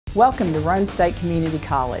Welcome to Roane State Community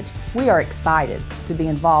College. We are excited to be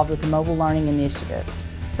involved with the Mobile Learning Initiative.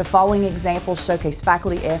 The following examples showcase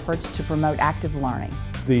faculty efforts to promote active learning.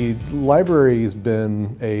 The library has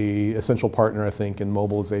been an essential partner, I think, in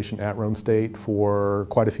mobilization at Roane State for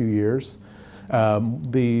quite a few years.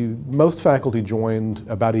 Most faculty joined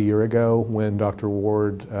about a year ago when Dr.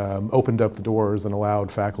 Ward opened up the doors and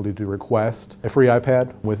allowed faculty to request a free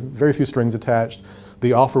iPad with very few strings attached.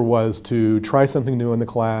 The offer was to try something new in the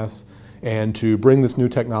class and to bring this new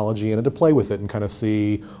technology in and to play with it and kind of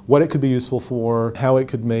see what it could be useful for, how it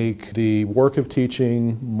could make the work of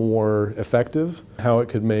teaching more effective, how it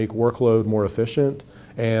could make workload more efficient,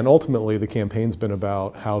 and ultimately the campaign's been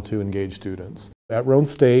about how to engage students. At Roane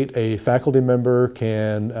State, a faculty member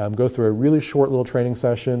can go through a really short little training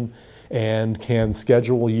session and can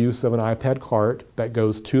schedule use of an iPad cart that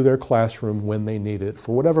goes to their classroom when they need it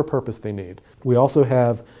for whatever purpose they need. We also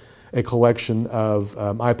have a collection of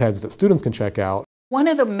iPads that students can check out. One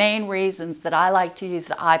of the main reasons that I like to use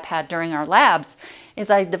the iPad during our labs is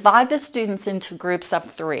I divide the students into groups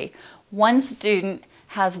of 3. One student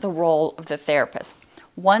has the role of the therapist,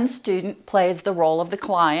 one student plays the role of the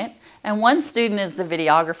client, and one student is the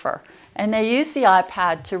videographer. And they use the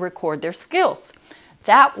iPad to record their skills.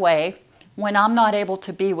 That way, when I'm not able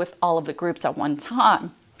to be with all of the groups at one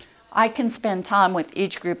time, I can spend time with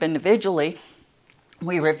each group individually.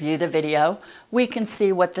 We review the video. We can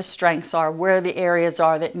see what the strengths are, where the areas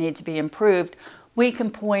are that need to be improved. We can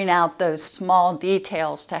point out those small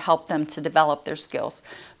details to help them to develop their skills.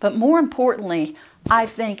 But more importantly, I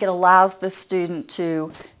think it allows the student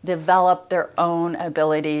to develop their own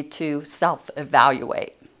ability to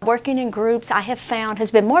self-evaluate. Working in groups, I have found, has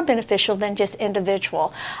been more beneficial than just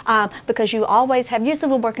individual because you always have, usually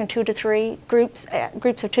we'll work in 2 to 3 groups,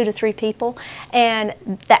 groups of 2 to 3 people, and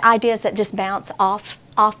the ideas that just bounce off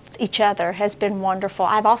each other has been wonderful.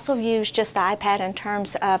 I've also used just the iPad in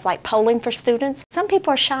terms of like polling for students. Some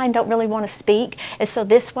people are shy and don't really want to speak, and so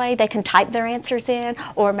this way they can type their answers in,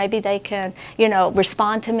 or maybe they can,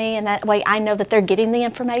 respond to me, and that way I know that they're getting the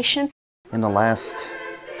information. In the last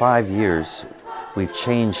 5 years, we've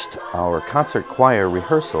changed our concert choir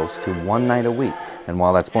rehearsals to 1 night a week. And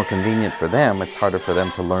while that's more convenient for them, it's harder for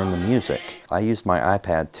them to learn the music. I used my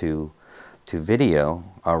iPad to video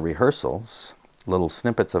our rehearsals, little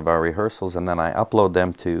snippets of our rehearsals, and then I upload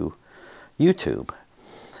them to YouTube.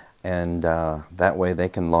 And that way they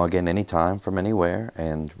can log in anytime from anywhere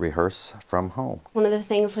and rehearse from home. One of the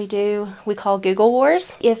things we do, we call Google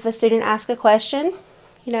Wars. If a student asks a question,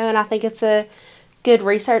 and I think it's a good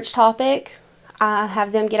research topic, I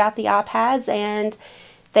have them get out the iPads and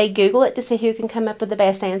they Google it to see who can come up with the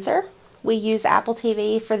best answer. We use Apple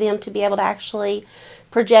TV for them to be able to actually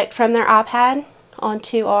project from their iPad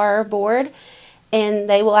onto our board, and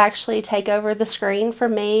they will actually take over the screen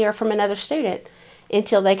from me or from another student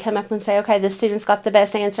until they come up and say, okay, this student's got the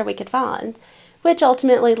best answer we could find, which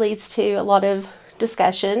ultimately leads to a lot of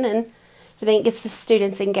discussion, and I think it gets the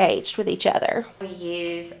students engaged with each other. We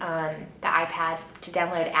use the iPad to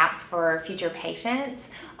download apps for future patients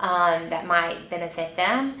that might benefit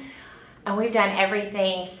them. And we've done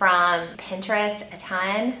everything from Pinterest a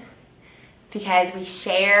ton because we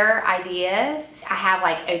share ideas. I have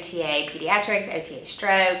like OTA pediatrics, OTA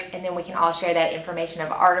stroke, and then we can all share that information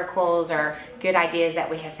of articles or good ideas that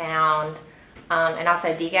we have found. And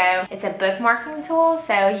also Digo. It's a bookmarking tool,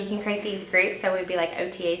 so you can create these groups. So we'd be like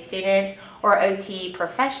OTA students or OT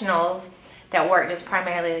professionals that work just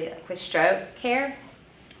primarily with stroke care.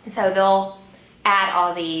 And so they'll add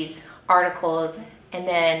all these articles, and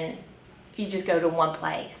then you just go to one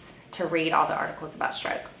place to read all the articles about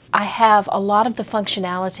stroke. I have a lot of the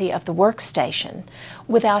functionality of the workstation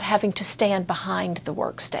without having to stand behind the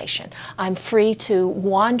workstation. I'm free to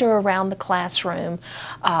wander around the classroom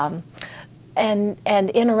and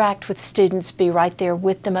interact with students, be right there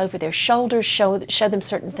with them over their shoulders, show them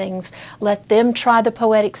certain things, let them try the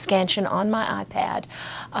poetic scansion on my iPad.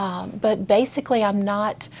 But basically I'm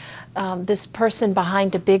not this person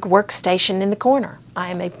behind a big workstation in the corner.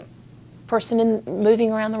 I am a person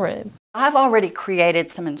moving around the room. I've already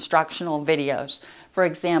created some instructional videos. For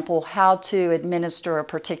example, how to administer a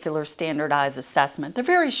particular standardized assessment. They're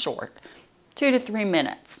very short, 2 to 3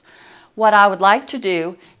 minutes. What I would like to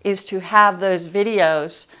do is to have those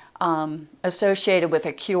videos associated with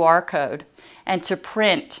a QR code and to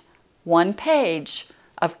print 1 page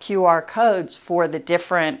of QR codes for the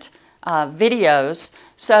different videos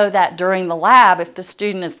so that during the lab, if the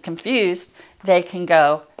student is confused, they can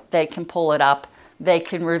pull it up, they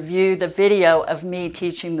can review the video of me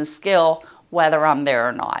teaching the skill whether I'm there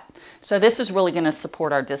or not. So this is really going to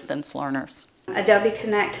support our distance learners. Adobe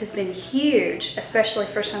Connect has been huge, especially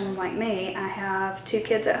for someone like me. I have 2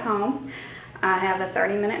 kids at home. I have a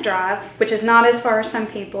 30-minute drive, which is not as far as some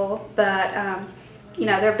people, but you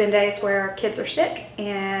know, there have been days where kids are sick,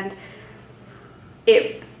 and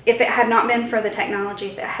if it had not been for the technology,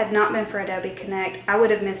 if it had not been for Adobe Connect, I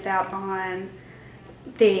would have missed out on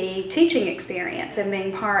the teaching experience and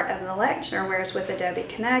being part of the lecture, whereas with Adobe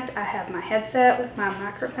Connect, I have my headset with my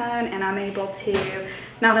microphone, and I'm able to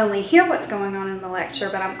not only hear what's going on in the lecture,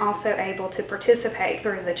 but I'm also able to participate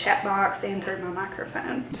through the chat box and through my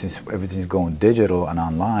microphone. Since everything's going digital and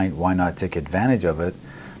online, why not take advantage of it?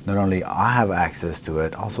 Not only I have access to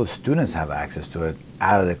it, also students have access to it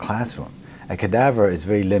out of the classroom. A cadaver is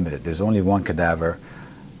very limited. There's only one cadaver.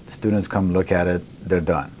 Students come look at it, they're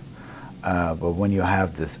done. But when you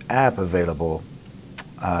have this app available,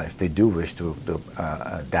 if they do wish to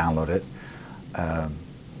download it,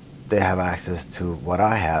 they have access to what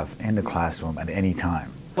I have in the classroom at any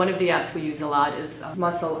time. One of the apps we use a lot is a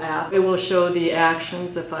muscle app. It will show the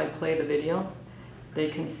actions if I play the video. They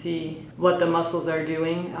can see what the muscles are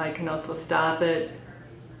doing. I can also stop it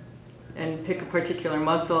and pick a particular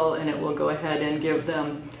muscle, and it will go ahead and give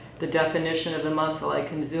them the definition of the muscle. I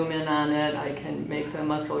can zoom in on it, I can make the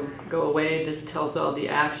muscle go away. This tells all the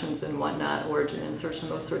actions and whatnot, origin, insertion,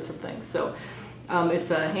 those sorts of things. So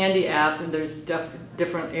it's a handy app, and there's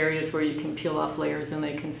different areas where you can peel off layers and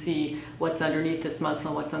they can see what's underneath this muscle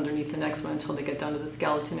and what's underneath the next one until they get down to the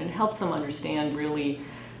skeleton, and it helps them understand really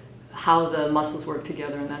how the muscles work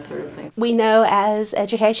together and that sort of thing. We know as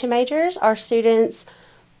education majors, our students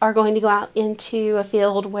are going to go out into a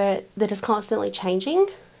field that is constantly changing,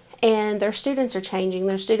 and their students are changing.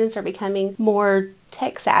 Their students are becoming more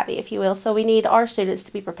tech savvy, if you will, so we need our students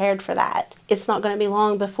to be prepared for that. It's not going to be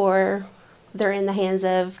long before they're in the hands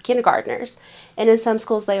of kindergartners, and in some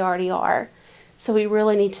schools they already are. So we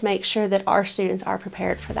really need to make sure that our students are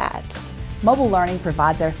prepared for that. Mobile learning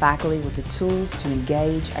provides our faculty with the tools to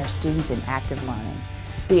engage our students in active learning.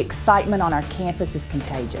 The excitement on our campus is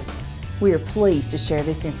contagious. We are pleased to share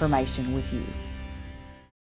this information with you.